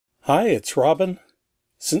Hi, it's Robin.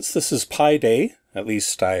 Since this is Pi Day, at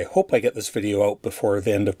least I hope I get this video out before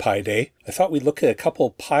the end of Pi Day, I thought we'd look at a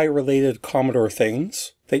couple Pi-related Commodore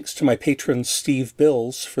things. Thanks to my patron Steve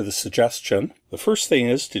Bills for the suggestion. The first thing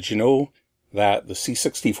is, did you know that the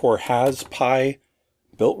C64 has Pi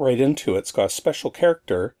built right into it? It's got a special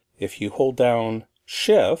character. If you hold down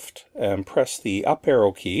Shift and press the up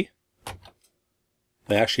arrow key,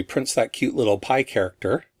 it actually prints that cute little Pi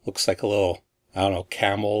character. Looks like a little, I don't know,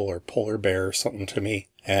 camel or polar bear or something to me.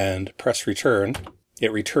 And press return.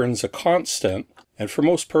 It returns a constant, and for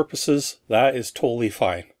most purposes, that is totally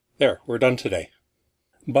fine. There, we're done today.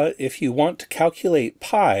 But if you want to calculate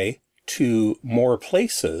pi to more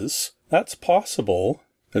places, that's possible.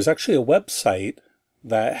 There's actually a website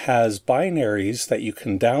that has binaries that you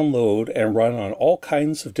can download and run on all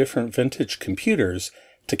kinds of different vintage computers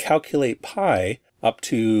to calculate pi up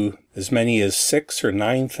to as many as 6,000 or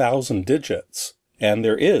 9,000 digits. And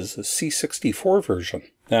there is a C64 version.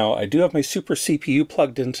 Now, I do have my super CPU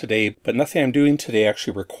plugged in today, but nothing I'm doing today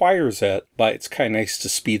actually requires it, but it's kind of nice to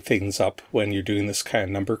speed things up when you're doing this kind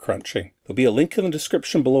of number crunching. There'll be a link in the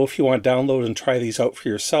description below if you want to download and try these out for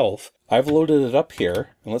yourself. I've loaded it up here,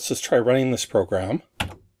 and let's just try running this program.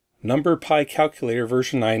 Number Pi Calculator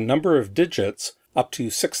version 9, number of digits up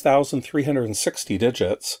to 6,360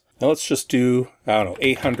 digits. Now let's just do, I don't know,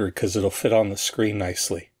 800 because it'll fit on the screen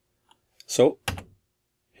nicely. So,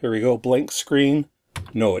 here we go, blank screen.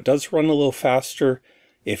 No, it does run a little faster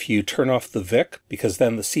if you turn off the VIC, because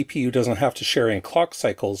then the CPU doesn't have to share any clock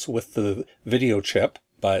cycles with the video chip,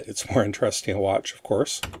 but it's more interesting to watch, of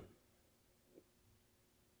course.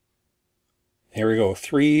 Here we go,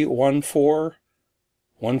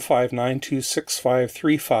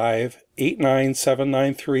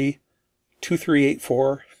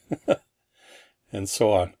 314-15926535897932384 and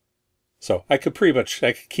so on. So I could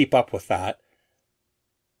keep up with that.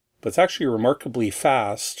 But it's actually remarkably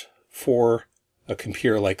fast for a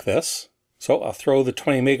computer like this. So I'll throw the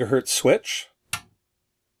 20 megahertz switch.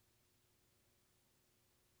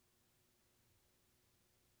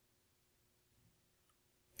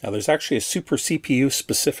 Now there's actually a super CPU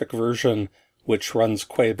specific version which runs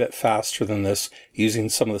quite a bit faster than this, using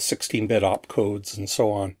some of the 16-bit opcodes and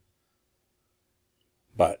so on.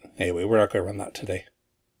 But anyway, we're not going to run that today.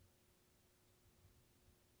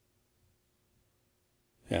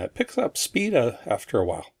 Yeah, it picks up speed after a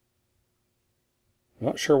while. I'm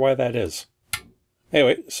not sure why that is.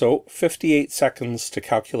 Anyway, so 58 seconds to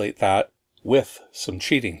calculate that with some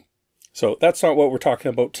cheating. So that's not what we're talking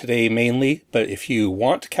about today mainly, but if you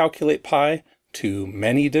want to calculate pi to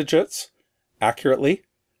many digits accurately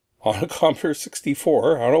on a Commodore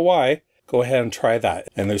 64, I don't know why, go ahead and try that.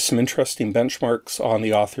 And there's some interesting benchmarks on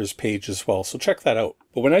the author's page as well, so check that out.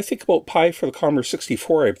 But when I think about pi for the Commodore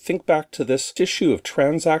 64, I think back to this issue of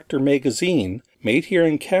Transactor magazine, made here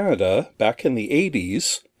in Canada back in the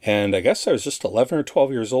 80s, and I guess I was just 11 or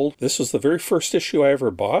 12 years old. This was the very first issue I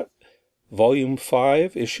ever bought, Volume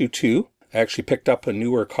 5, Issue 2. I actually picked up a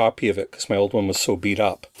newer copy of it because my old one was so beat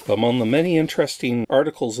up. But among the many interesting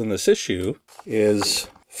articles in this issue is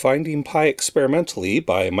Finding Pi Experimentally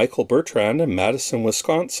by Michael Bertrand in Madison,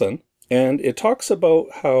 Wisconsin. And it talks about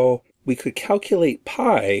how we could calculate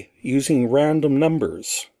pi using random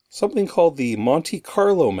numbers, something called the Monte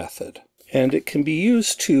Carlo method. And it can be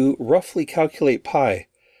used to roughly calculate pi.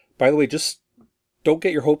 By the way, just don't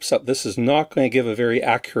get your hopes up. This is not going to give a very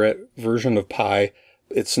accurate version of pi.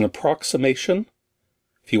 It's an approximation.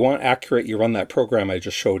 If you want accurate, you run that program I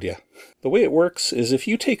just showed you. The way it works is if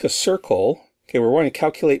you take a circle, okay, we're wanting to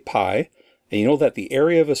calculate pi, and you know that the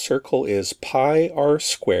area of a circle is pi r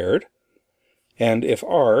squared, and if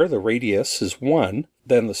r, the radius, is 1,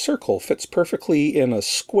 then the circle fits perfectly in a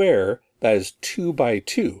square that is 2 by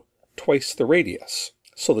 2, twice the radius.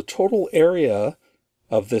 So the total area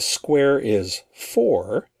of this square is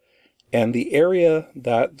 4, and the area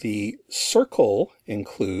that the circle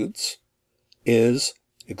includes is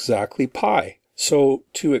exactly pi. So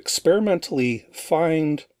to experimentally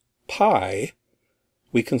find pi,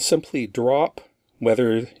 we can simply drop,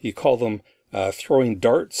 whether you call them throwing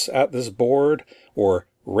darts at this board or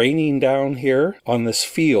raining down here on this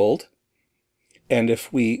field, and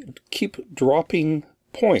if we keep dropping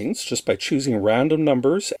points just by choosing random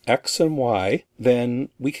numbers, x and y, then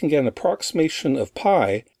we can get an approximation of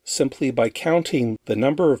pi simply by counting the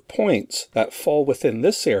number of points that fall within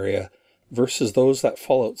this area versus those that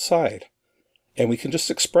fall outside. And we can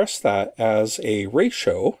just express that as a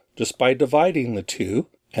ratio just by dividing the two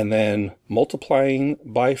and then multiplying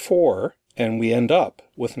by 4, and we end up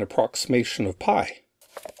with an approximation of pi.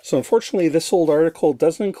 So unfortunately, this old article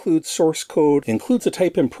doesn't include source code. It includes a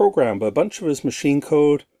type-in program, but a bunch of it is machine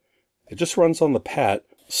code. It just runs on the PET.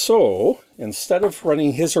 So instead of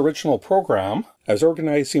running his original program, I was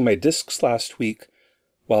organizing my disks last week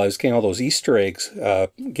while I was getting all those Easter eggs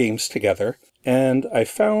games together. And I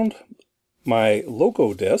found my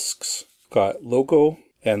Logo disks, got Logo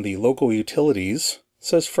and the Logo utilities. It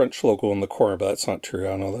says French Logo in the corner, but that's not true.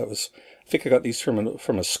 I don't know. I think I got these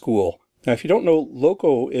from a school. Now, if you don't know,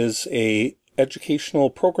 Logo is a educational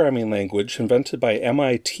programming language invented by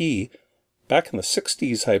MIT back in the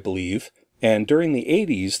 60s, I believe. And during the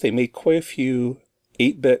 80s, they made quite a few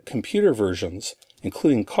 8-bit computer versions,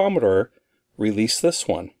 including Commodore released this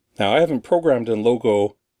one. Now, I haven't programmed in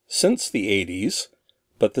Logo since the 80s,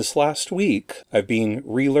 but this last week, I've been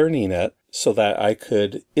relearning it so that I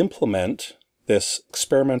could implement this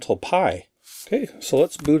experimental Pi. Okay, so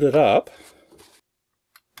let's boot it up.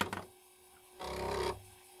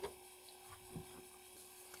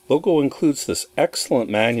 Logo includes this excellent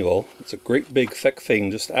manual. It's a great big thick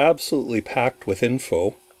thing, just absolutely packed with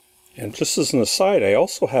info. And just as an aside, I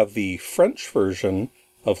also have the French version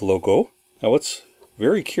of Logo. Now what's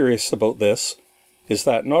very curious about this is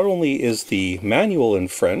that not only is the manual in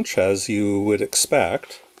French, as you would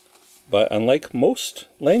expect, but unlike most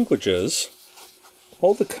languages,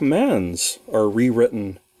 all the commands are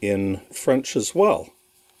rewritten in French as well,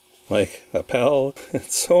 like appel and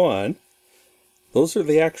so on. Those are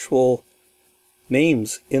the actual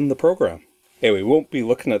names in the program. Anyway, we won't be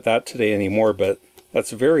looking at that today anymore, but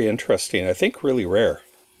that's very interesting. I think really rare.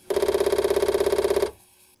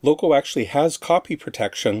 Logo actually has copy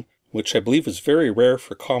protection, which I believe is very rare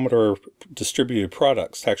for Commodore distributed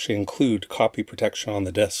products to actually include copy protection on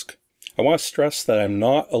the disk. I want to stress that I'm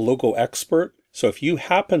not a Logo expert, so if you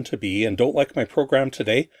happen to be and don't like my program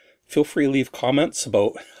today, feel free to leave comments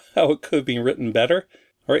about how it could have been written better.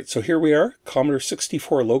 All right, so here we are, Commodore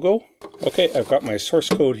 64 Logo. Okay, I've got my source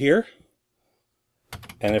code here.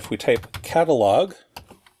 And if we type catalog,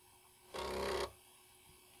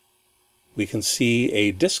 we can see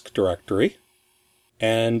a disk directory.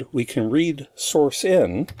 And we can read source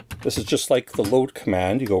in. This is just like the load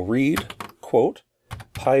command. You go read, quote,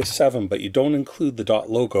 Pi 7, but you don't include the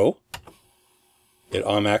 .logo. It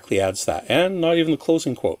automatically adds that, and not even the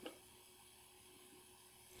closing quote.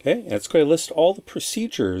 Okay, and it's going to list all the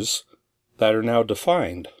procedures that are now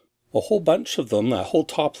defined. A whole bunch of them, that whole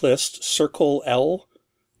top list, circle L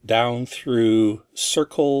down through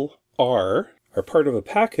circle R, are part of a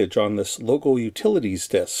package on this Logo Utilities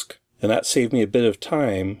disk. And that saved me a bit of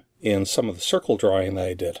time in some of the circle drawing that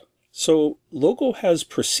I did. So Logo has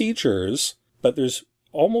procedures, but there's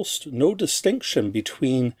almost no distinction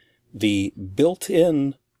between the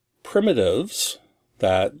built-in primitives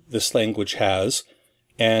that this language has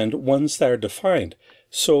and ones that are defined.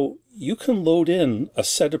 So you can load in a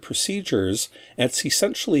set of procedures and it's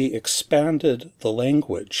essentially expanded the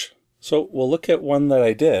language. So we'll look at one that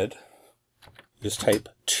I did. Just type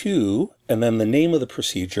 2 and then the name of the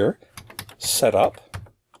procedure, setup,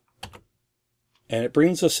 and it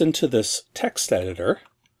brings us into this text editor,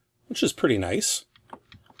 which is pretty nice.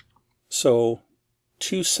 So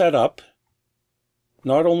to setup,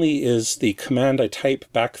 not only is the command I type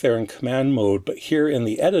back there in command mode, but here in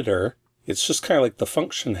the editor, it's just kind of like the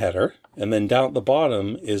function header. And then down at the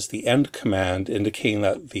bottom is the end command indicating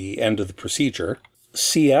that the end of the procedure.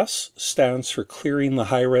 CS stands for clearing the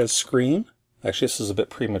high-res screen. Actually, this is a bit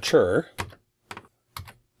premature.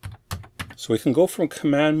 So we can go from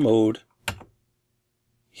command mode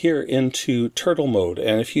here into turtle mode.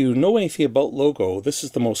 And if you know anything about Logo, this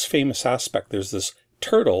is the most famous aspect. There's this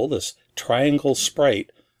turtle, this triangle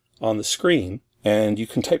sprite on the screen, and you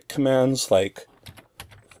can type commands like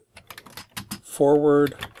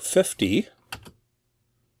forward 50,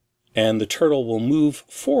 and the turtle will move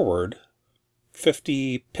forward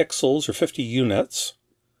 50 pixels or 50 units,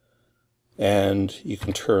 and you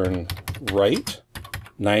can turn right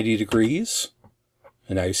 90 degrees,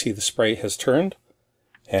 and now you see the sprite has turned,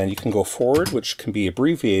 and you can go forward, which can be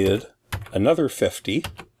abbreviated another 50,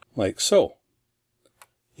 like so.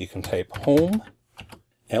 You can type home,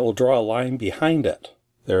 and it will draw a line behind it.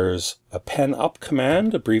 There's a pen up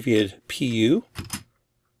command, abbreviated PU,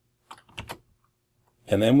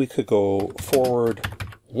 and then we could go forward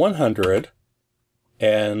 100,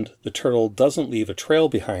 and the turtle doesn't leave a trail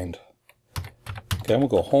behind. Then we'll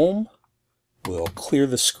go home, we'll clear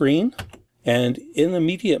the screen, and in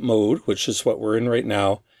immediate mode, which is what we're in right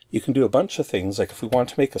now, you can do a bunch of things. Like if we want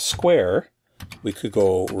to make a square, we could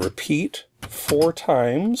go repeat 4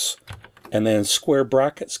 times, and then square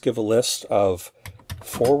brackets give a list of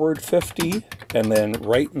forward 50 and then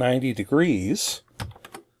right 90 degrees.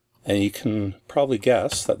 And you can probably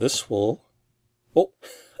guess that this will, oh,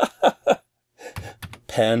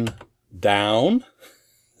 pen down.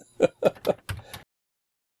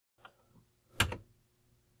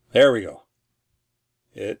 There we go.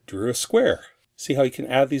 It drew a square. See how you can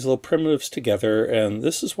add these little primitives together, and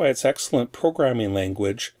this is why it's excellent programming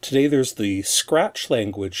language. Today there's the Scratch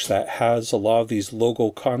language that has a lot of these logo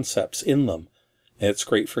concepts in them, and it's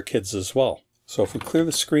great for kids as well. So if we clear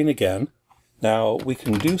the screen again, now we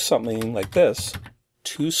can do something like this,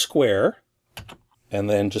 to square, and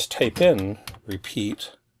then just type in,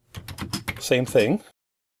 repeat, same thing,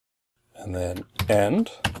 and then end,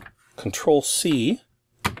 Control C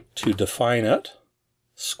to define it.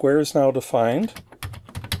 Square is now defined.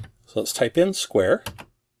 So let's type in square.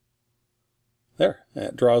 There, and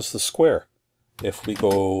it draws the square. If we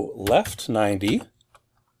go left 90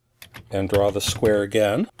 and draw the square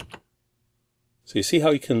again, so you see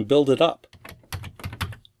how you can build it up.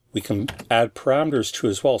 We can add parameters to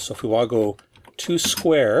as well. So if we want to go to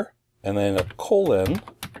square and then a colon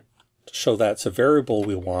to show that's a variable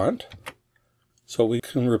we want, so we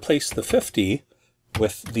can replace the 50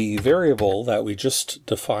 with the variable that we just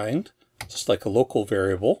defined, just like a local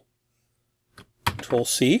variable. Control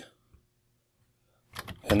C.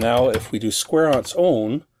 And now if we do square on its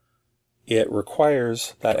own, it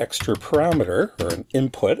requires that extra parameter, or an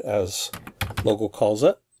input as Logo calls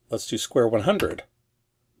it. Let's do square 100.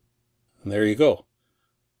 And there you go.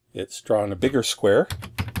 It's drawn a bigger square.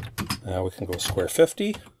 Now we can go square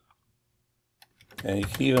 50. And you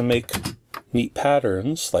can even make neat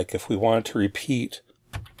patterns, like if we wanted to repeat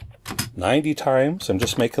 90 times, I'm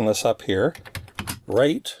just making this up here,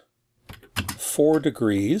 right 4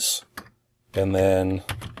 degrees, and then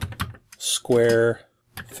square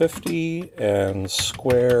 50 and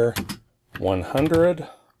square 100.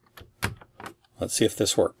 Let's see if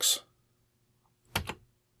this works.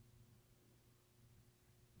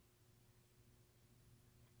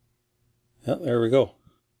 Yeah, there we go.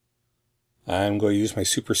 I'm going to use my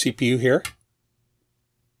super CPU here.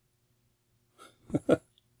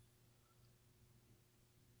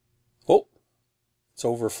 Oh, it's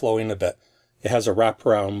overflowing a bit. It has a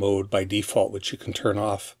wraparound mode by default, which you can turn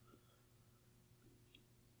off.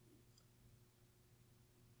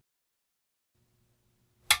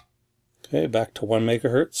 Okay, back to 1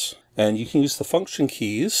 megahertz. And you can use the function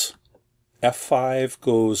keys. F5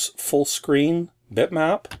 goes full screen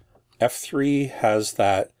bitmap. F3 has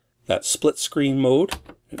that split screen mode,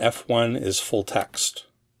 and F1 is full text.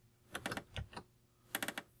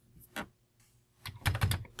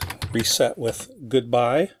 Reset with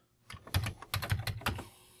goodbye.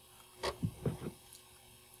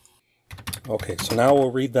 Okay, so now we'll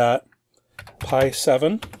read that Pi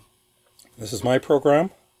 7. This is my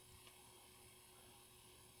program.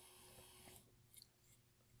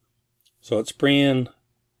 So it's bringing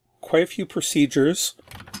quite a few procedures.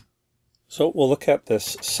 So we'll look at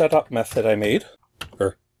this setup method I made,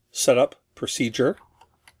 or setup procedure.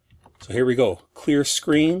 So here we go. Clear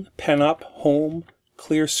screen, pen up, home,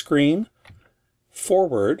 clear screen,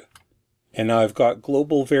 forward, and now I've got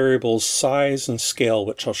global variables size and scale,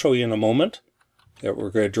 which I'll show you in a moment. That we're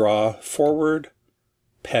going to draw forward,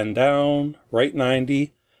 pen down, right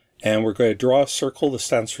 90, and we're going to draw a circle that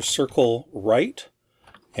stands for circle right,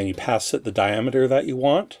 and you pass it the diameter that you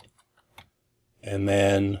want, and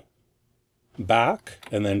then back,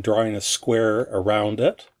 and then drawing a square around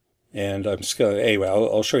it. And I'm just going to, anyway,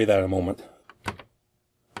 I'll show you that in a moment.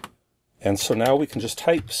 And so now we can just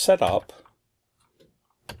type setup,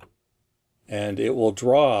 and it will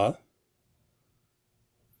draw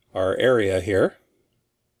our area here.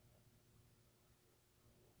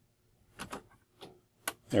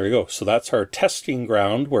 There we go. So that's our testing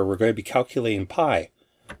ground where we're going to be calculating pi.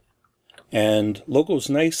 And Logo's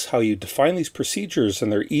nice how you define these procedures,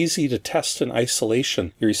 and they're easy to test in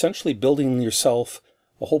isolation. You're essentially building yourself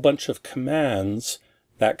a whole bunch of commands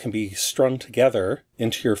that can be strung together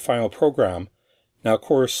into your final program. Now, of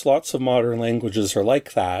course, lots of modern languages are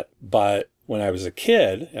like that, but when I was a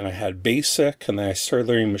kid and I had BASIC and then I started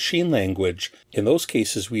learning machine language, in those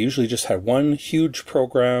cases we usually just had one huge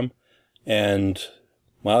program, and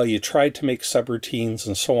well, you tried to make subroutines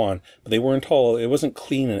and so on, but they weren't all, it wasn't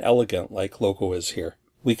clean and elegant like Logo is here.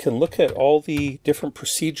 We can look at all the different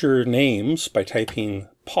procedure names by typing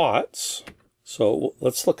pots. So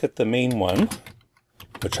let's look at the main one,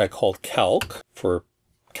 which I called calc, for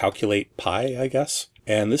calculate pi, I guess.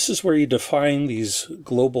 And this is where you define these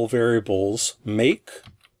global variables, make,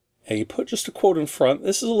 and you put just a quote in front.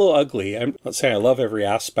 This is a little ugly. I'm not saying I love every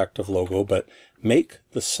aspect of Logo, but make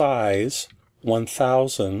the size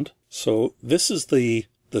 1000. So this is the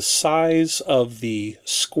size of the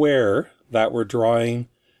square that we're drawing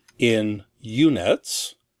in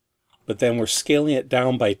units, but then we're scaling it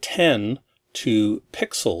down by 10 to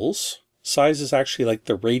pixels. Size is actually like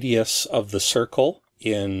the radius of the circle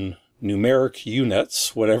in numeric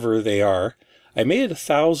units, whatever they are. I made it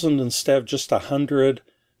 1,000 instead of just 100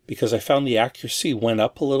 because I found the accuracy went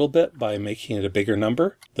up a little bit by making it a bigger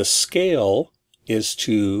number. The scale is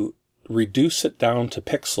to reduce it down to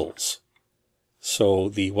pixels. So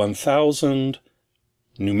the 1,000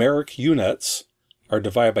 numeric units are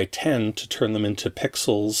divided by 10 to turn them into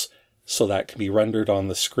pixels so that can be rendered on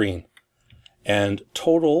the screen. And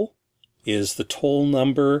total is the total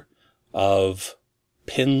number of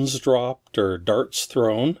pins dropped or darts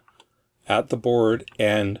thrown at the board,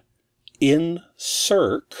 and in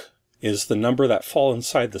circ is the number that fall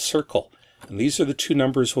inside the circle. And these are the two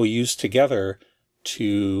numbers we'll use together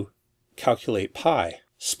to calculate pi.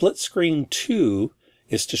 Split screen 2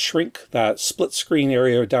 is to shrink that split screen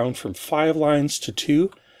area down from 5 lines to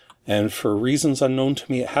 2, and for reasons unknown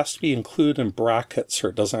to me it has to be included in brackets or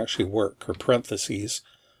it doesn't actually work, or parentheses.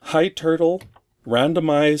 Hide turtle,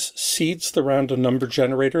 randomize seeds the random number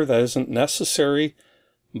generator. That isn't necessary,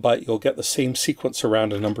 but you'll get the same sequence of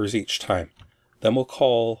random numbers each time. Then we'll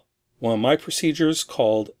call one of my procedures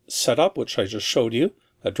called setup, which I just showed you,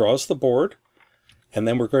 that draws the board. And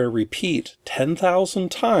then we're going to repeat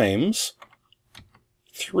 10,000 times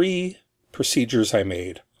 3 procedures I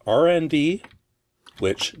made. RND,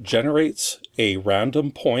 which generates a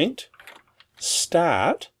random point.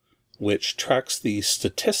 Stat, which tracks the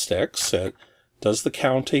statistics. It does the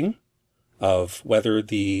counting of whether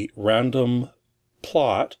the random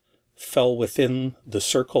plot fell within the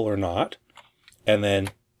circle or not. And then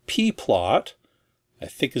pplot, I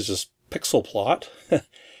think is just pixel plot.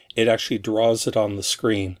 It actually draws it on the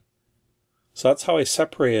screen. So that's how I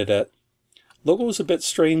separated it. Logo is a bit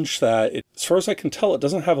strange that, as far as I can tell, it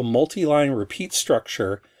doesn't have a multi-line repeat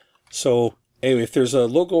structure. So anyway, if there's a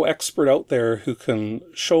logo expert out there who can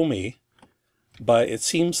show me, but it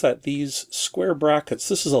seems that these square brackets,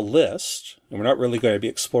 this is a list, and we're not really going to be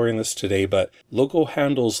exploring this today, but Logo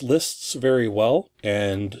handles lists very well,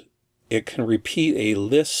 and it can repeat a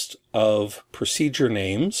list of procedure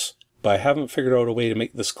names, but I haven't figured out a way to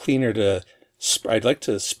make this cleaner to, I'd like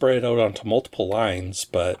to spread it out onto multiple lines,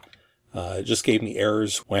 but it just gave me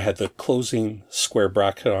errors when I had the closing square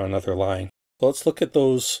bracket on another line. So let's look at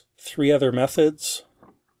those 3 other methods.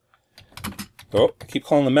 Oh, I keep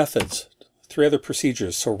calling them methods. 3 other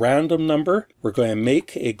procedures. So random number, we're going to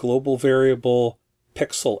make a global variable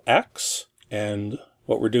pixel x, and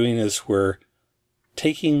what we're doing is we're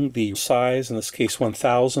taking the size, in this case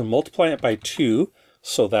 1,000, multiplying it by 2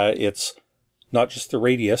 so that it's not just the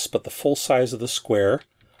radius but the full size of the square.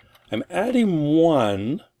 I'm adding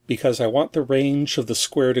 1 because I want the range of the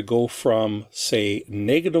square to go from, say,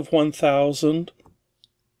 -1,000,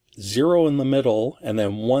 0 in the middle, and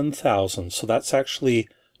then 1,000. So that's actually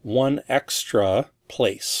 1 extra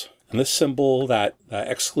place. And this symbol, that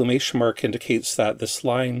exclamation mark, indicates that this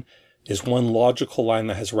line is one logical line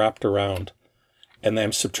that has wrapped around. And then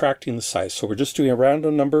I'm subtracting the size. So we're just doing a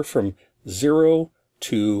random number from 0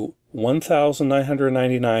 to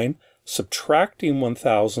 1,999, subtracting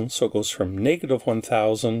 1,000, so it goes from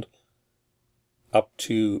 -1,000 up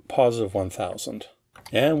to +1,000.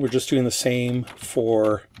 And we're just doing the same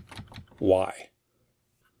for y.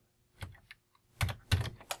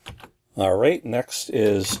 All right, next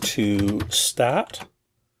is to stat.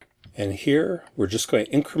 And here we're just going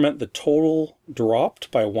to increment the total dropped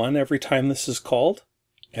by 1 every time this is called.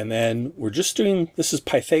 And then we're just doing, this is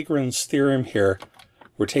Pythagorean's theorem here.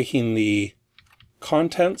 We're taking the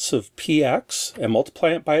contents of px and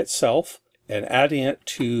multiplying it by itself and adding it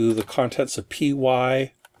to the contents of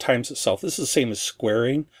py times itself. This is the same as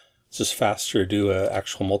squaring. It's just faster to do an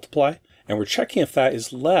actual multiply. And we're checking if that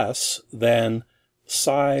is less than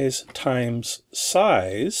size times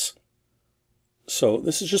size. So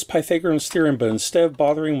this is just Pythagorean's theorem, but instead of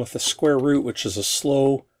bothering with the square root, which is a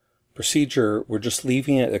slow procedure, we're just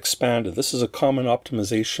leaving it expanded. This is a common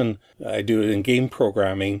optimization. I do it in game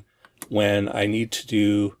programming when I need to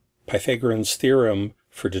do Pythagorean's theorem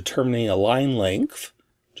for determining a line length,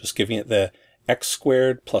 just giving it the x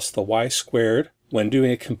squared plus the y squared. When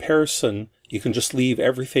doing a comparison, you can just leave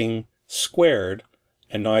everything squared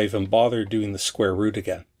and not even bother doing the square root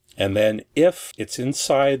again. And then if it's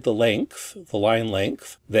inside the length, the line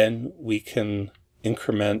length, then we can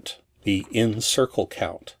increment the in circle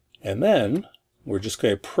count. And then we're just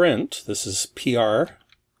going to print, this is PR,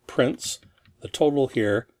 prints the total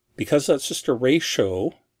here. Because that's just a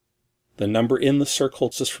ratio, the number in the circle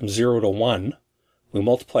is just from 0 to 1. We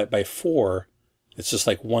multiply it by 4. It's just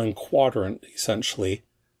like 1 quadrant, essentially.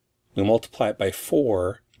 We multiply it by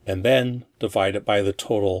 4 and then divide it by the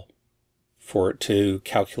total for it to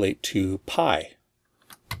calculate to pi.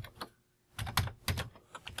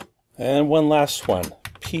 And one last one,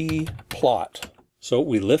 P plot. So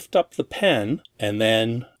we lift up the pen, and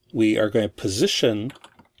then we are going to position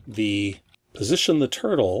the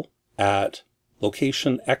turtle at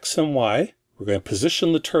location X and Y. We're going to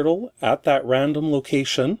position the turtle at that random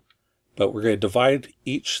location, but we're going to divide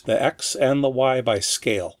each, the X and the Y, by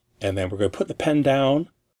scale. And then we're going to put the pen down.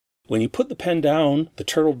 When you put the pen down, the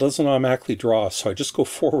turtle doesn't automatically draw, so I just go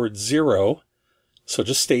forward 0. So it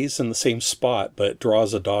just stays in the same spot, but it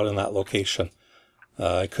draws a dot in that location.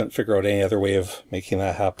 I couldn't figure out any other way of making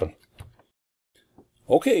that happen.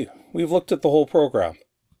 Okay, we've looked at the whole program.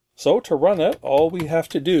 So to run it, all we have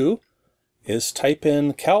to do is type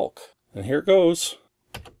in calc. And here it goes.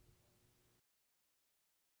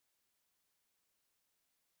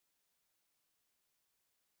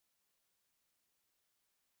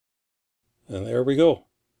 And there we go.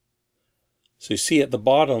 So you see at the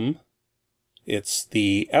bottom, it's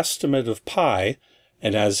the estimate of pi,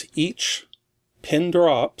 and as each pin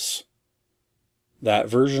drops, that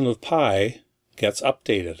version of pi gets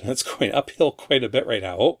updated. And it's going uphill quite a bit right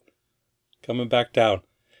now. Oh, coming back down.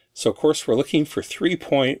 So of course we're looking for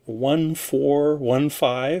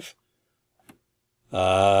 3.1415.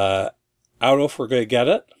 I don't know if we're going to get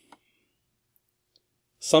it.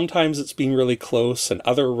 Sometimes it's been really close, and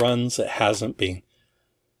other runs it hasn't been.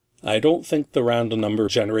 I don't think the random number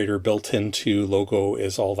generator built into Logo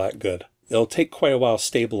is all that good. It'll take quite a while to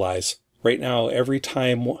stabilize. Right now, every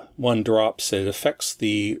time one drops, it affects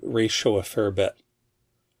the ratio a fair bit.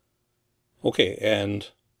 Okay, and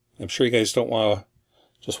I'm sure you guys don't want to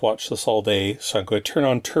just watch this all day, so I'm going to turn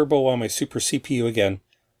on turbo on my super CPU again,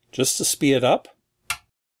 just to speed it up.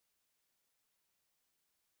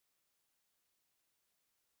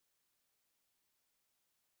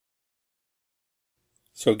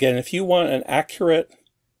 So again, if you want an accurate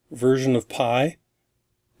version of pi,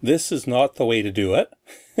 this is not the way to do it.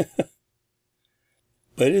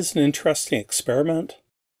 But it is an interesting experiment.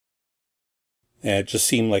 And it just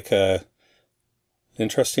seemed like an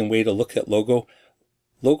interesting way to look at Logo.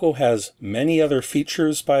 Logo has many other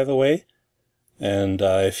features, by the way. And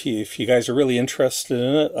if you guys are really interested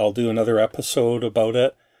in it, I'll do another episode about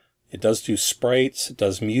it. It does do sprites, it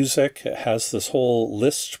does music, it has this whole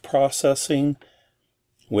list processing,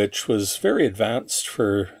 which was very advanced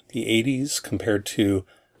for the 80s compared to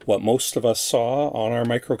what most of us saw on our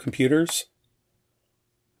microcomputers.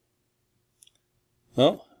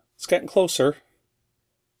 Well, it's getting closer.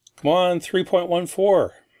 Come on,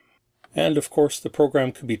 3.14. And of course the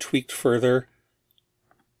program could be tweaked further.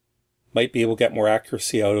 Might be able to get more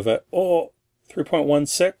accuracy out of it. Oh,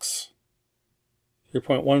 3.16.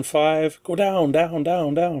 3.15. Go down, down,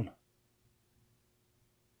 down, down.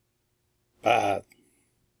 Bad.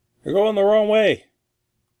 You're going the wrong way.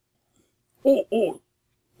 Oh,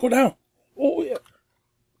 go down. Oh, yeah.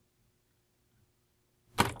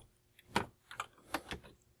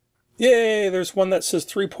 Yay, there's one that says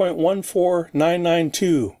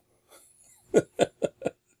 3.14992.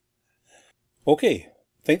 Okay,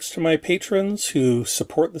 thanks to my patrons who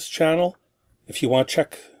support this channel. If you want to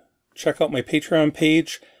check out my Patreon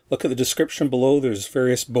page, look at the description below. There's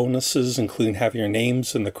various bonuses, including having your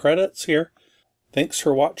names in the credits here. Thanks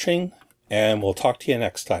for watching, and we'll talk to you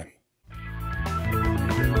next time.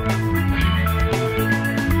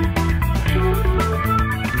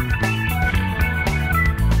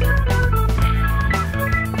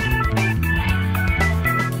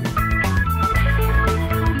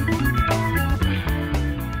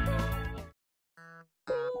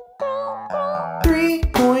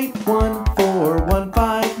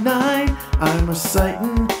 I'm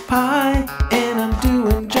reciting pi, and I'm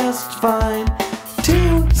doing just fine.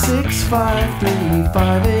 2, 6, 5, 3,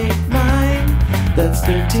 5, 8, 9. That's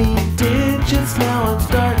 13 digits, now I'm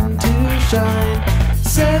starting to shine.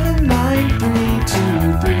 7, 9, 3,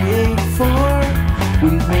 2, 3, 8, 4.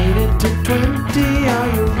 We've made it to 20, are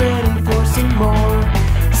you ready for some more?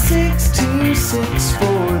 6, 2, 6,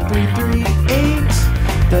 4, 3, 3, 8.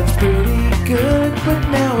 That's pretty good, but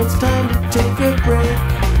now it's time to take a break.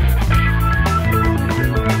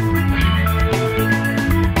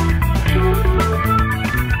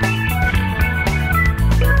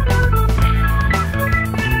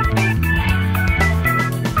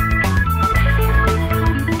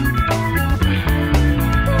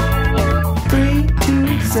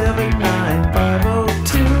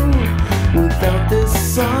 Without this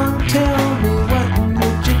song, tell me what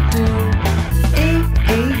would you do?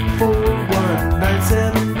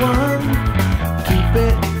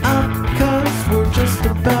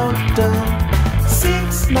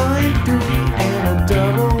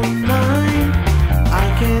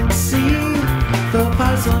 see.